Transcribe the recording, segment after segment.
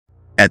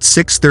At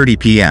 6:30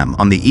 p.m.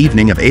 on the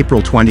evening of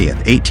April 20,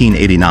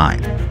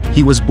 1889,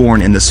 he was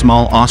born in the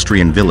small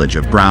Austrian village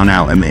of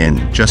Braunau Am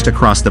Inn, just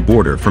across the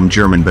border from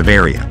German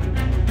Bavaria.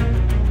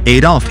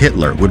 Adolf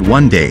Hitler would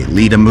one day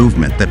lead a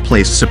movement that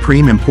placed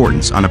supreme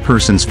importance on a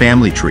person's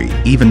family tree,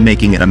 even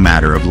making it a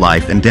matter of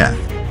life and death.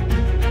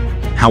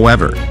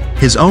 However,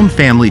 his own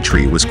family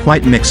tree was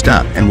quite mixed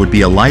up and would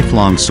be a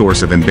lifelong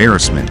source of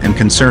embarrassment and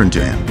concern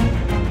to him.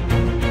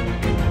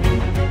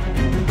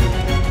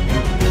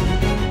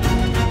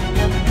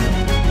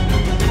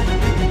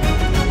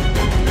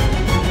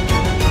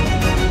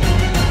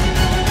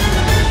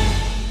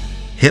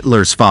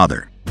 Hitler's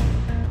father.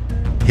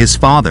 His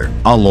father,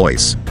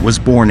 Alois, was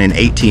born in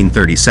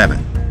 1837.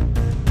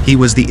 He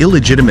was the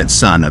illegitimate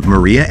son of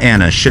Maria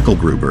Anna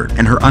Schicklgruber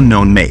and her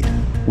unknown mate,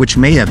 which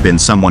may have been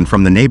someone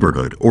from the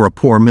neighborhood or a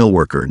poor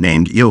millworker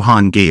named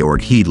Johann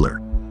Georg Hitler.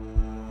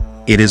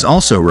 It is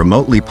also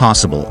remotely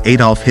possible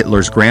Adolf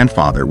Hitler's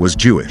grandfather was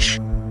Jewish.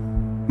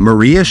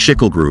 Maria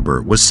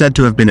Schicklgruber was said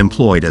to have been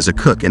employed as a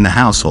cook in the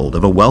household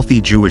of a wealthy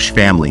Jewish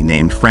family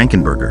named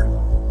Frankenberger.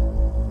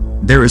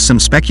 There is some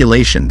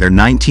speculation their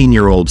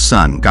 19-year-old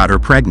son got her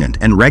pregnant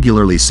and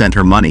regularly sent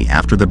her money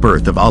after the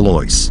birth of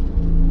Alois.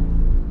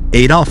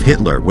 Adolf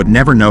Hitler would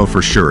never know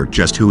for sure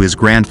just who his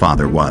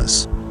grandfather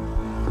was.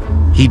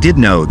 He did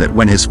know that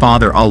when his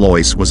father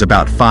Alois was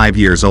about 5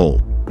 years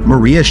old,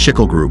 Maria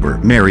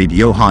Schicklgruber married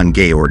Johann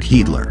Georg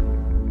Hitler.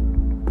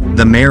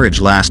 The marriage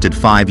lasted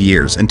 5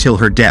 years until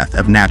her death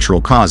of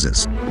natural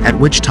causes, at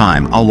which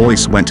time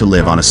Alois went to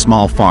live on a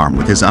small farm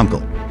with his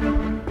uncle.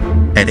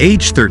 At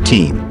age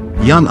 13,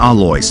 young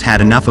Alois had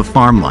enough of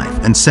farm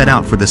life and set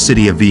out for the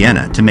city of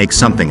Vienna to make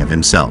something of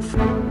himself.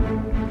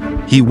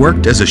 He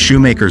worked as a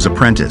shoemaker's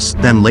apprentice,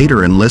 then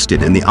later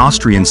enlisted in the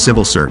Austrian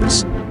civil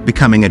service,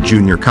 becoming a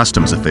junior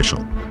customs official.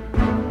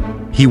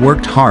 He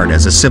worked hard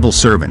as a civil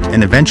servant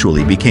and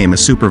eventually became a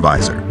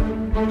supervisor.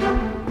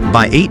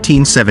 By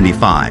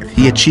 1875,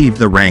 he achieved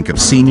the rank of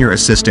senior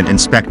assistant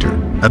inspector,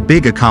 a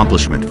big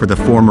accomplishment for the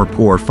former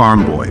poor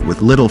farm boy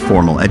with little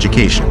formal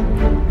education.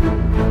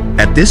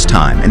 At this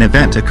time, an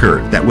event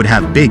occurred that would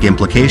have big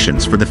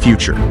implications for the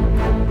future.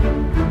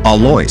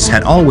 Alois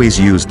had always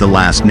used the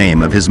last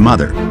name of his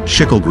mother,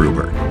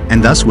 Schicklgruber,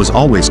 and thus was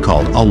always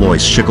called Alois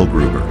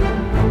Schicklgruber.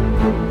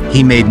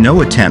 He made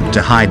no attempt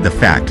to hide the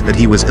fact that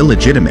he was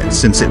illegitimate,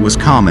 since it was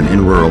common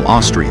in rural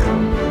Austria.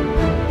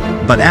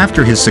 But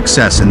after his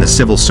success in the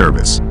civil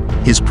service,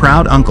 his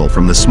proud uncle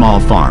from the small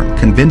farm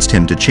convinced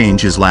him to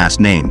change his last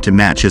name to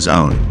match his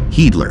own,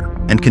 Hitler,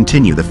 and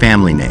continue the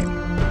family name.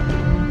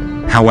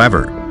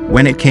 However,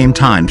 when it came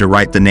time to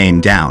write the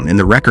name down in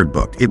the record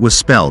book, it was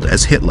spelled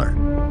as Hitler.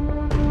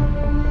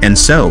 And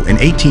so, in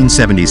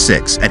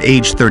 1876, at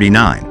age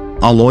 39,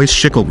 Alois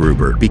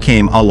Schicklgruber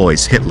became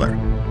Alois Hitler.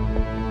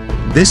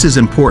 This is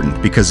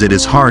important because it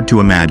is hard to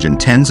imagine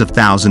tens of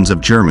thousands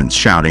of Germans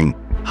shouting,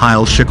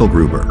 "Heil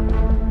Schicklgruber,"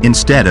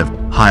 instead of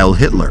 "Heil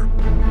Hitler,"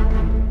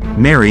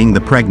 marrying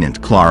the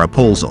pregnant Klara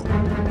Pölzl.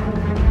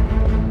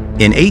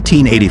 In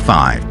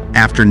 1885,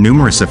 after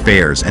numerous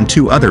affairs and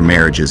 2 other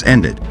marriages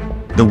ended,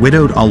 the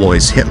widowed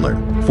Alois Hitler,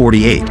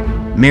 48,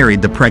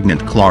 married the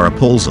pregnant Klara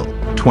Pölzl,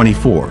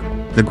 24,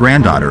 the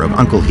granddaughter of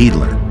Uncle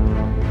Hitler.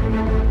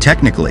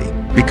 Technically,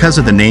 because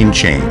of the name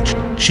change,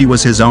 she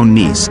was his own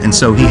niece, and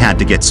so he had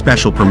to get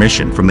special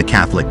permission from the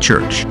Catholic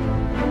Church.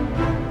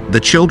 The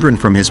children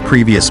from his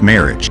previous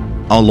marriage,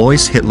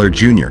 Alois Hitler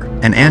Jr.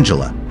 and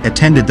Angela,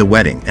 attended the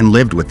wedding and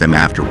lived with them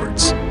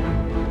afterwards.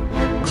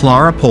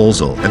 Klara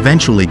Pölzl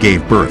eventually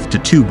gave birth to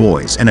 2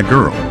 boys and a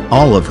girl,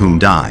 all of whom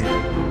died.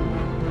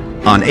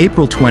 On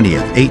April 20,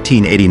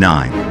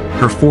 1889,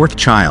 her 4th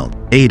child,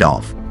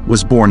 Adolf,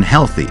 was born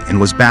healthy and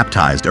was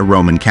baptized a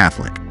Roman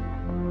Catholic.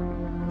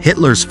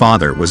 Hitler's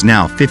father was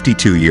now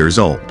 52 years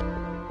old.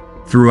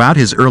 Throughout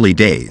his early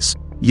days,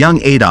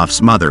 young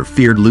Adolf's mother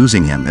feared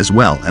losing him as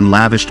well and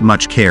lavished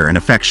much care and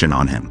affection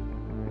on him.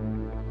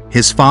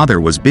 His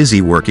father was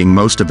busy working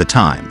most of the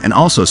time and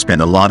also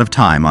spent a lot of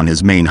time on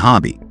his main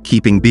hobby,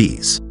 keeping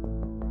bees.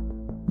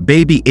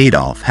 Baby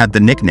Adolf had the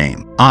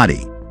nickname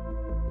Adi.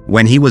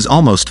 When he was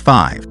almost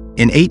 5,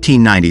 in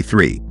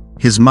 1893,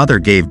 his mother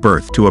gave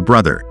birth to a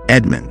brother,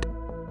 Edmund.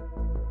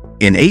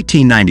 In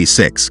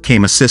 1896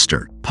 came a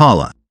sister,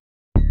 Paula.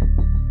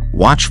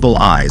 Watchful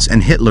Eyes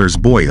and Hitler's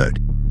Boyhood.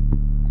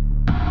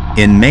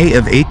 In May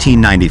of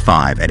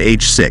 1895, at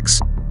age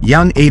 6,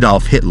 young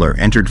Adolf Hitler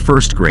entered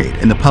 1st grade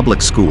in the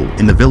public school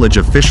in the village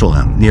of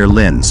Fischlheim near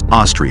Linz,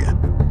 Austria.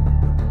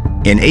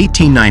 In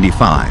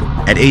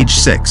 1895, at age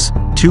 6,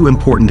 2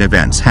 important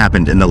events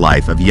happened in the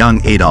life of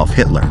young Adolf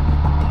Hitler.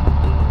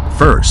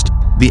 First,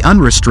 the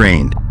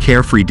unrestrained,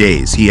 carefree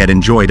days he had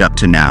enjoyed up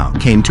to now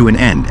came to an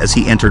end as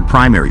he entered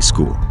primary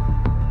school.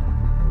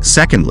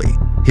 Secondly,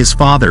 his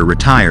father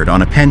retired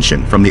on a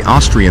pension from the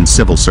Austrian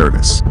civil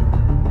service.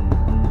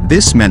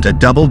 This meant a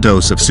double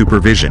dose of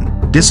supervision,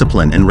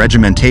 discipline and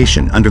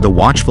regimentation under the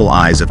watchful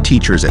eyes of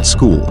teachers at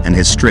school and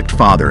his strict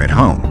father at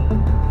home.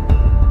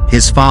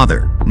 His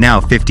father, now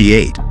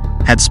 58,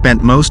 had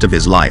spent most of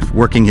his life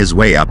working his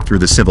way up through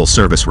the civil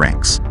service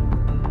ranks.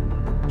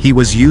 He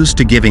was used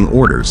to giving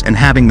orders and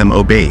having them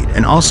obeyed,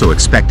 and also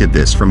expected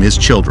this from his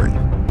children.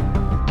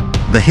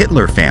 The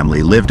Hitler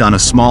family lived on a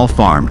small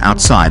farm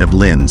outside of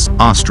Linz,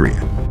 Austria.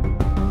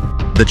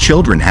 The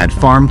children had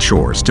farm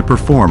chores to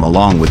perform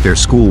along with their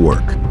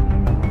schoolwork.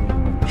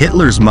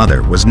 Hitler's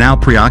mother was now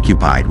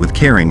preoccupied with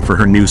caring for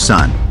her new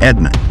son,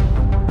 Edmund.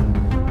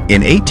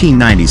 In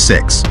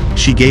 1896,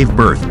 she gave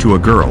birth to a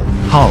girl,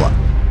 Paula.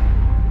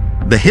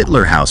 The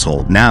Hitler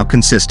household now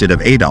consisted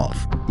of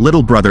Adolf,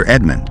 little brother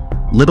Edmund,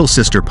 little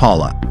sister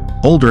Paula,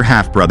 older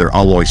half-brother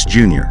Alois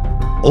Jr.,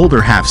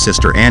 older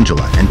half-sister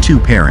Angela, and two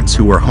parents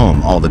who were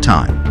home all the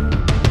time.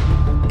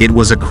 It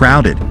was a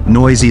crowded,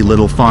 noisy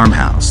little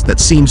farmhouse that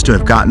seems to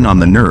have gotten on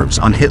the nerves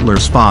on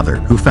Hitler's father,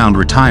 who found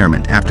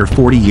retirement after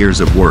 40 years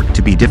of work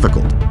to be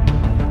difficult.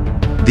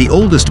 The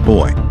oldest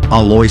boy,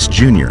 Alois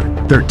Jr.,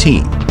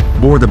 13,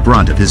 bore the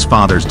brunt of his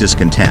father's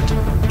discontent,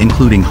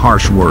 including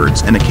harsh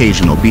words and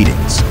occasional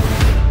beatings.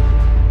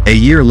 A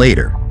year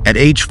later, at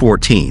age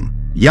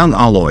 14, young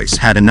Alois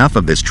had enough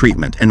of this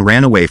treatment and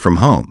ran away from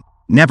home,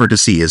 never to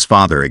see his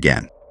father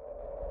again.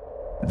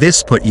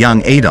 This put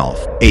young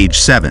Adolf, age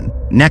 7,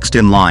 next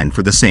in line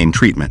for the same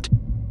treatment.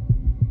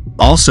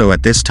 Also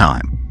at this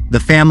time, the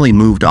family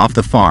moved off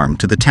the farm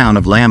to the town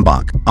of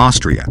Lambach,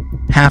 Austria,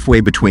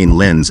 halfway between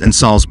Linz and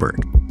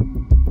Salzburg.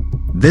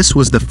 This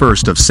was the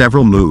first of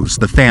several moves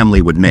the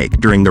family would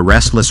make during the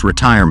restless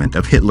retirement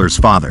of Hitler's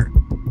father.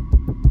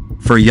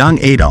 For young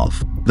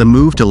Adolf, the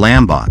move to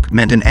Lambach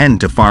meant an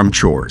end to farm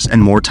chores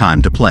and more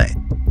time to play.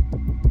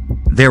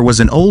 There was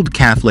an old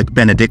Catholic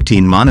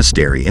Benedictine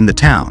monastery in the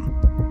town.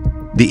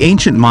 The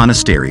ancient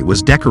monastery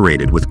was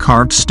decorated with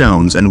carved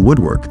stones and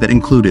woodwork that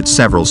included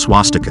several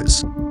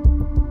swastikas.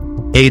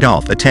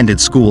 Adolf attended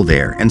school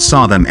there and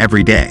saw them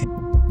every day.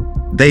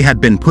 They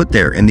had been put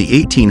there in the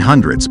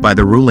 1800s by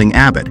the ruling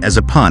abbot as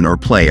a pun or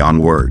play on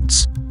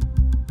words.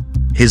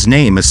 His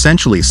name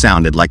essentially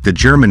sounded like the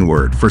German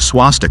word for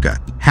swastika,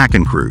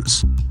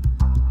 Hakenkreuz.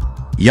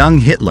 Young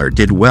Hitler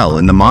did well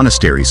in the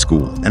monastery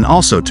school and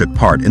also took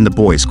part in the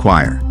boys'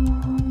 choir.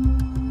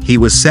 He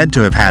was said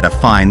to have had a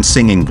fine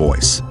singing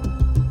voice.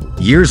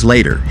 Years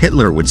later,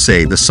 Hitler would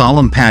say the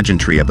solemn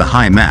pageantry of the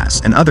High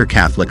Mass and other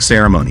Catholic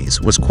ceremonies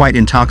was quite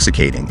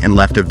intoxicating and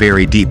left a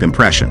very deep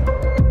impression.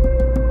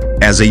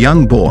 As a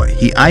young boy,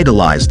 he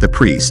idolized the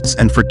priests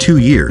and for 2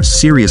 years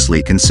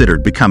seriously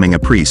considered becoming a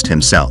priest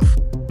himself.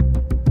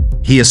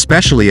 He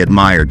especially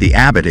admired the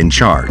abbot in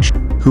charge,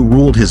 who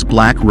ruled his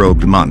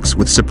black-robed monks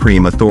with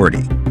supreme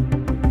authority.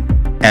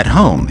 At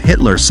home,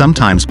 Hitler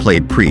sometimes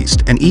played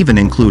priest and even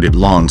included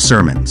long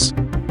sermons.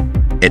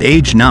 At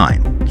age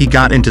 9, he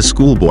got into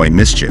schoolboy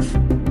mischief.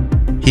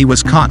 He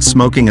was caught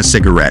smoking a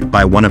cigarette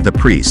by one of the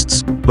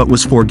priests, but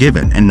was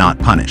forgiven and not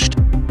punished.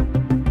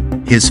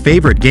 His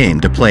favorite game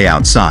to play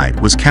outside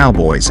was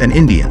cowboys and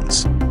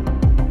Indians.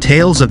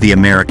 Tales of the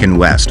American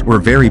West were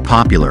very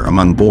popular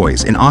among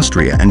boys in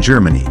Austria and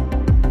Germany.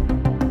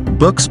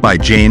 Books by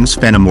James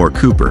Fenimore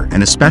Cooper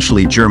and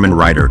especially German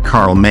writer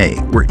Karl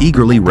May were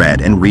eagerly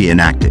read and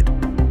reenacted.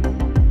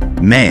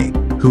 May,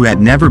 who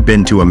had never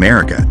been to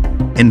America,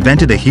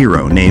 invented a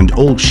hero named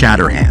Old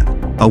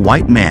Shatterhand, a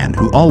white man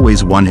who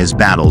always won his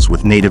battles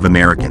with Native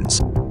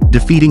Americans,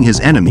 defeating his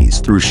enemies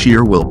through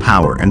sheer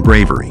willpower and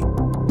bravery.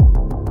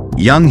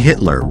 Young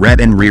Hitler read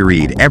and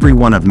reread every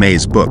one of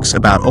May's books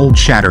about Old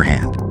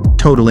Shatterhand,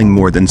 totaling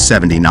more than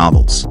 70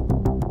 novels.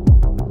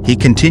 He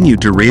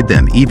continued to read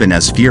them even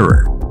as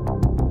Führer.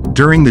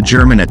 During the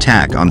German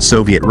attack on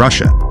Soviet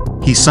Russia,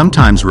 he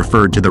sometimes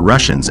referred to the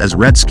Russians as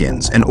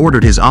Redskins and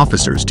ordered his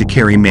officers to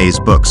carry May's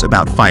books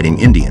about fighting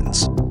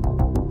Indians.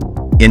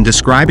 In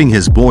describing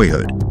his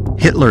boyhood,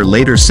 Hitler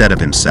later said of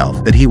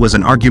himself that he was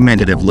an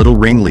argumentative little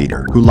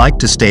ringleader who liked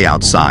to stay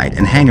outside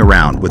and hang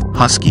around with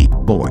husky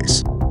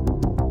boys.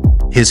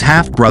 His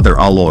half-brother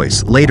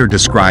Alois later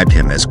described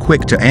him as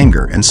quick to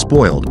anger and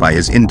spoiled by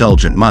his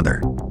indulgent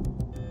mother.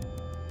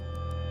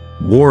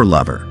 War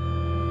lover.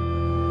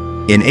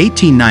 In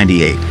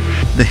 1898,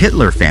 the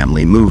Hitler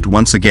family moved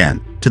once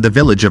again to the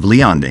village of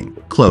Leonding,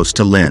 close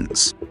to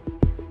Linz.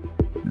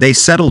 They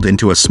settled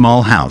into a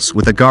small house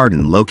with a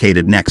garden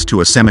located next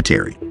to a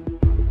cemetery.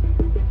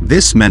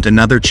 This meant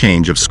another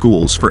change of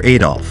schools for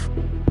Adolf.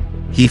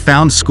 He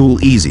found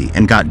school easy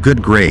and got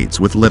good grades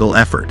with little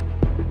effort.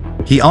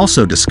 He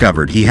also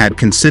discovered he had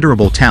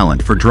considerable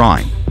talent for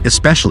drawing,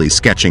 especially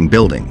sketching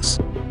buildings.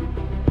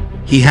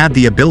 He had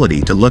the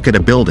ability to look at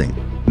a building,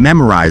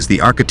 memorize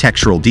the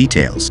architectural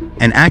details,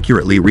 and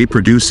accurately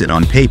reproduce it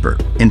on paper,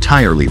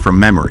 entirely from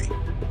memory.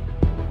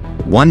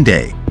 One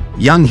day,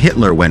 young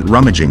Hitler went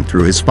rummaging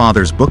through his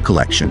father's book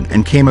collection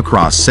and came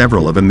across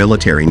several of a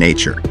military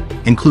nature,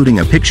 including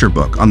a picture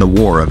book on the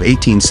War of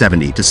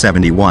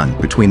 1870-71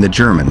 between the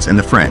Germans and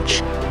the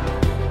French.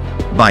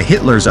 By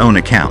Hitler's own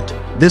account,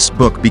 this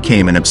book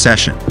became an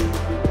obsession.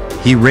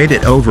 He read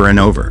it over and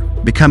over,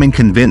 becoming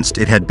convinced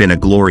it had been a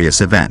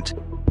glorious event.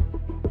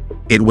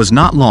 It was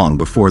not long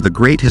before the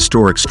great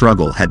historic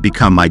struggle had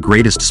become my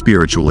greatest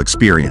spiritual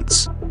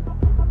experience.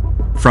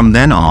 From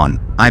then on,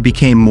 I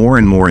became more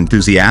and more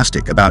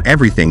enthusiastic about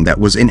everything that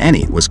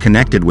was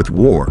connected with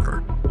war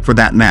or for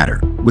that matter,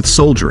 with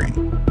soldiering,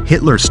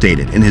 Hitler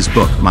stated in his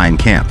book Mein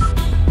Kampf.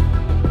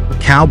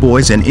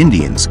 Cowboys and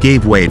Indians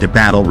gave way to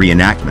battle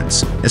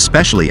reenactments,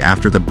 especially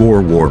after the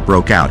Boer War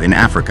broke out in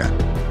Africa.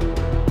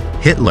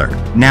 Hitler,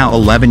 now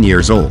 11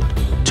 years old,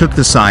 took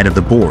the side of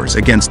the Boers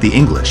against the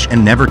English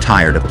and never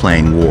tired of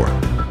playing war.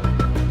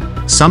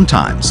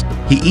 Sometimes,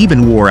 he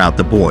even wore out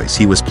the boys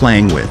he was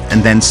playing with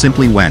and then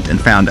simply went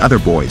and found other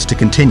boys to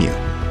continue.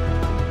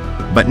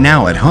 But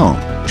now at home,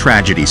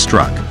 tragedy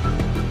struck.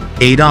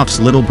 Adolf's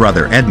little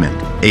brother Edmund,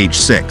 age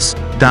 6,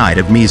 died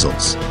of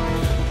measles.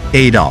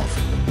 Adolf,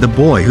 the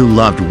boy who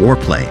loved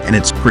warplay and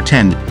its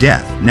pretend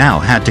death, now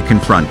had to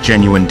confront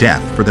genuine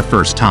death for the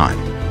first time.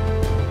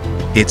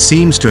 It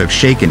seems to have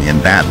shaken him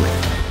badly.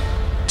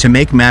 To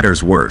make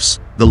matters worse,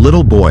 the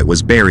little boy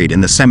was buried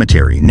in the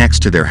cemetery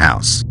next to their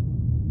house.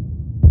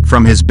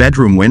 From his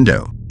bedroom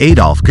window,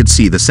 Adolf could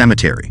see the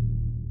cemetery.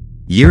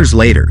 Years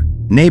later,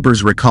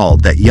 neighbors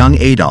recalled that young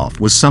Adolf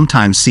was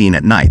sometimes seen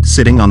at night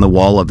sitting on the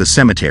wall of the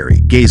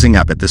cemetery gazing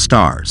up at the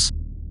stars.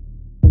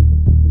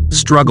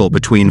 Struggle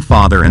between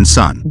father and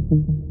son.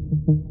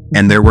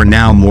 And there were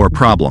now more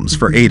problems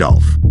for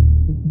Adolf.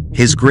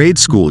 His grade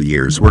school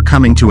years were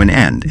coming to an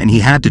end and he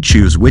had to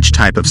choose which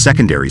type of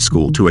secondary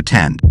school to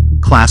attend,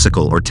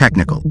 classical or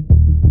technical.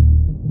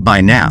 By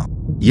now,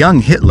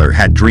 young Hitler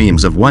had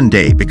dreams of one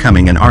day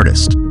becoming an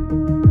artist.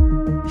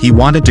 He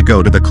wanted to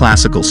go to the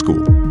classical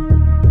school.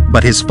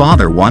 But his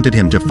father wanted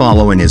him to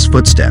follow in his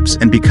footsteps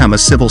and become a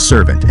civil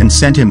servant and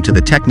sent him to the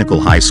technical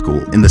high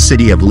school in the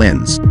city of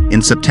Linz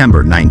in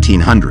September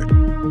 1900.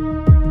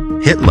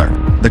 Hitler,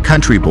 the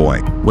country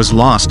boy, was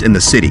lost in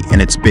the city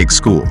and its big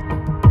school.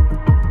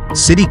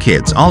 City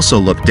kids also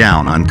looked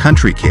down on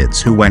country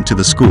kids who went to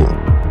the school.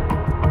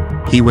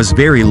 He was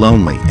very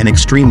lonely and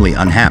extremely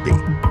unhappy.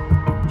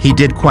 He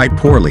did quite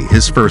poorly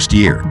his first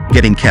year,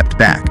 getting kept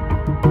back.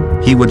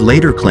 He would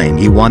later claim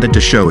he wanted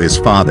to show his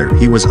father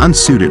he was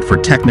unsuited for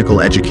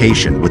technical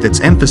education with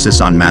its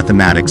emphasis on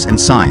mathematics and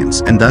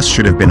science and thus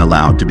should have been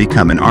allowed to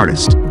become an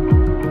artist.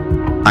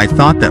 I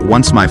thought that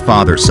once my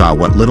father saw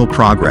what little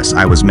progress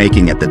I was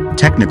making at the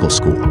technical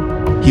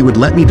school, he would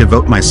let me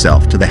devote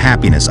myself to the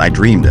happiness I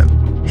dreamed of,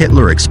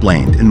 Hitler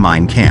explained in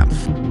Mein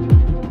Kampf.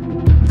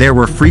 There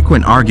were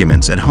frequent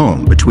arguments at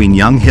home between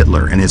young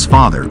Hitler and his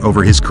father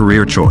over his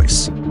career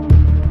choice.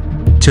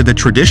 To the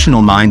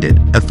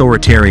traditional-minded,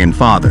 authoritarian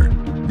father,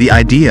 the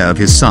idea of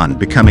his son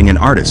becoming an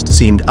artist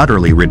seemed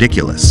utterly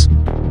ridiculous.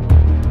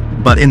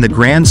 But in the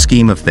grand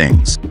scheme of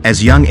things,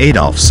 as young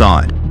Adolf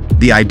saw it,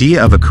 the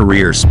idea of a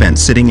career spent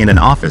sitting in an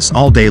office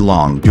all day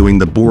long doing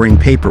the boring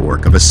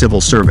paperwork of a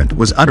civil servant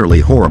was utterly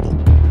horrible.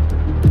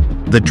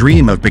 The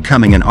dream of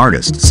becoming an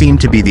artist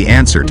seemed to be the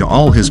answer to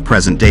all his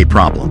present-day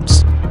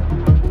problems.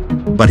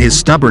 But his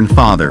stubborn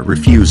father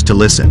refused to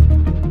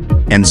listen.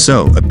 And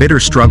so a bitter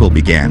struggle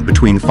began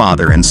between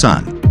father and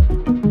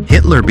son.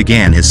 Hitler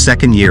began his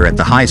second year at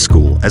the high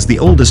school as the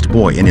oldest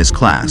boy in his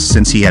class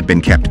since he had been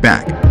kept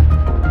back.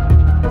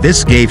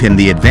 This gave him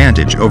the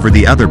advantage over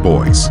the other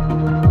boys.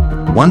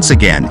 Once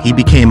again, he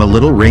became a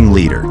little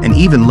ringleader and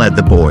even led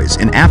the boys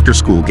in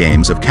after-school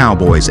games of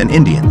cowboys and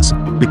Indians,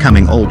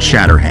 becoming Old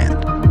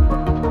Shatterhand.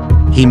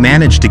 He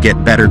managed to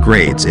get better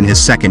grades in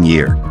his second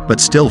year, but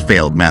still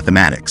failed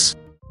mathematics.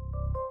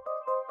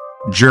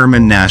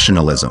 German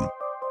nationalism.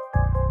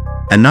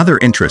 Another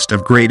interest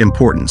of great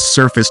importance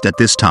surfaced at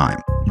this time,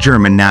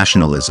 German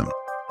nationalism.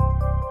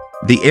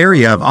 The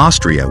area of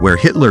Austria where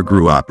Hitler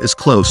grew up is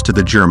close to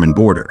the German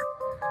border.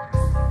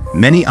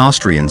 Many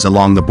Austrians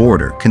along the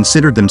border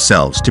considered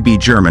themselves to be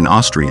German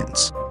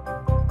Austrians.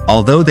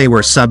 Although they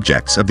were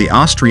subjects of the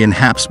Austrian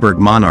Habsburg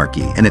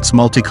monarchy and its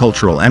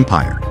multicultural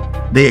empire,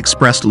 they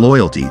expressed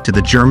loyalty to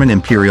the German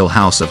imperial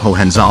house of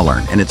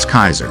Hohenzollern and its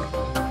Kaiser.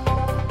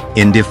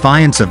 In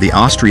defiance of the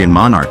Austrian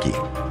monarchy,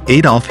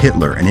 Adolf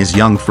Hitler and his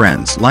young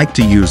friends liked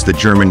to use the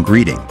German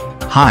greeting,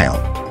 Heil,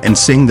 and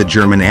sing the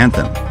German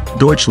anthem,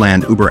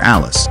 Deutschland über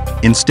alles,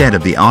 instead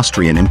of the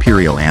Austrian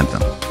imperial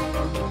anthem.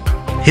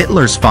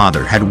 Hitler's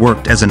father had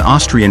worked as an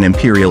Austrian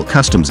imperial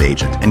customs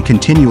agent and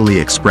continually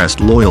expressed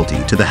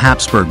loyalty to the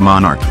Habsburg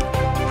monarchy,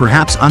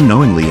 perhaps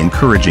unknowingly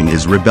encouraging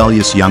his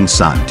rebellious young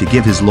son to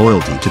give his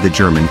loyalty to the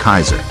German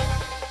Kaiser.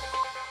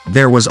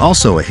 There was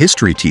also a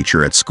history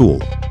teacher at school,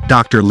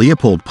 Dr.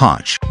 Leopold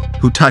Poch,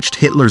 who touched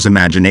Hitler's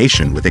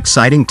imagination with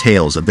exciting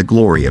tales of the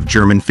glory of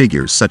German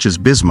figures such as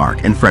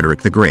Bismarck and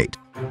Frederick the Great.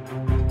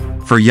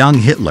 For young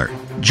Hitler,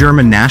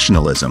 German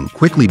nationalism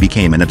quickly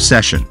became an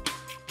obsession.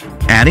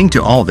 Adding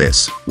to all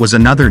this was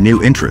another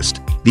new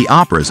interest, the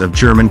operas of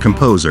German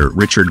composer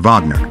Richard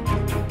Wagner.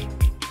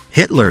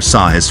 Hitler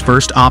saw his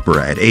first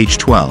opera at age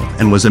 12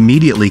 and was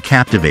immediately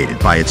captivated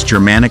by its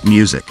Germanic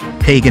music,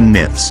 pagan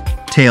myths,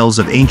 tales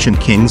of ancient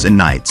kings and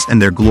knights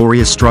and their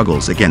glorious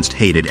struggles against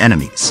hated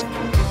enemies.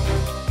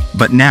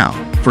 But now,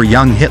 for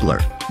young Hitler,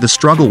 the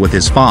struggle with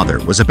his father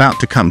was about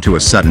to come to a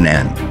sudden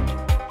end.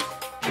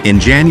 In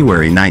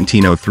January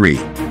 1903,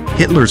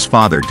 Hitler's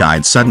father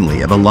died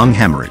suddenly of a lung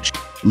hemorrhage,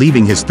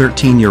 leaving his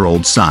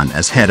 13-year-old son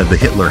as head of the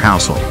Hitler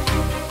household.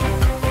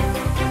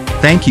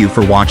 Thank you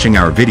for watching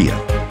our video.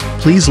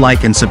 Please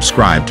like and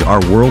subscribe to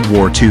our World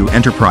War II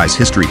Enterprise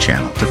History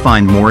channel to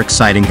find more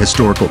exciting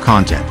historical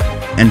content.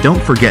 And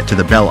don't forget to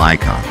the bell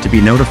icon to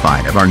be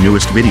notified of our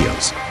newest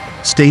videos.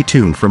 Stay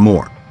tuned for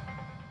more.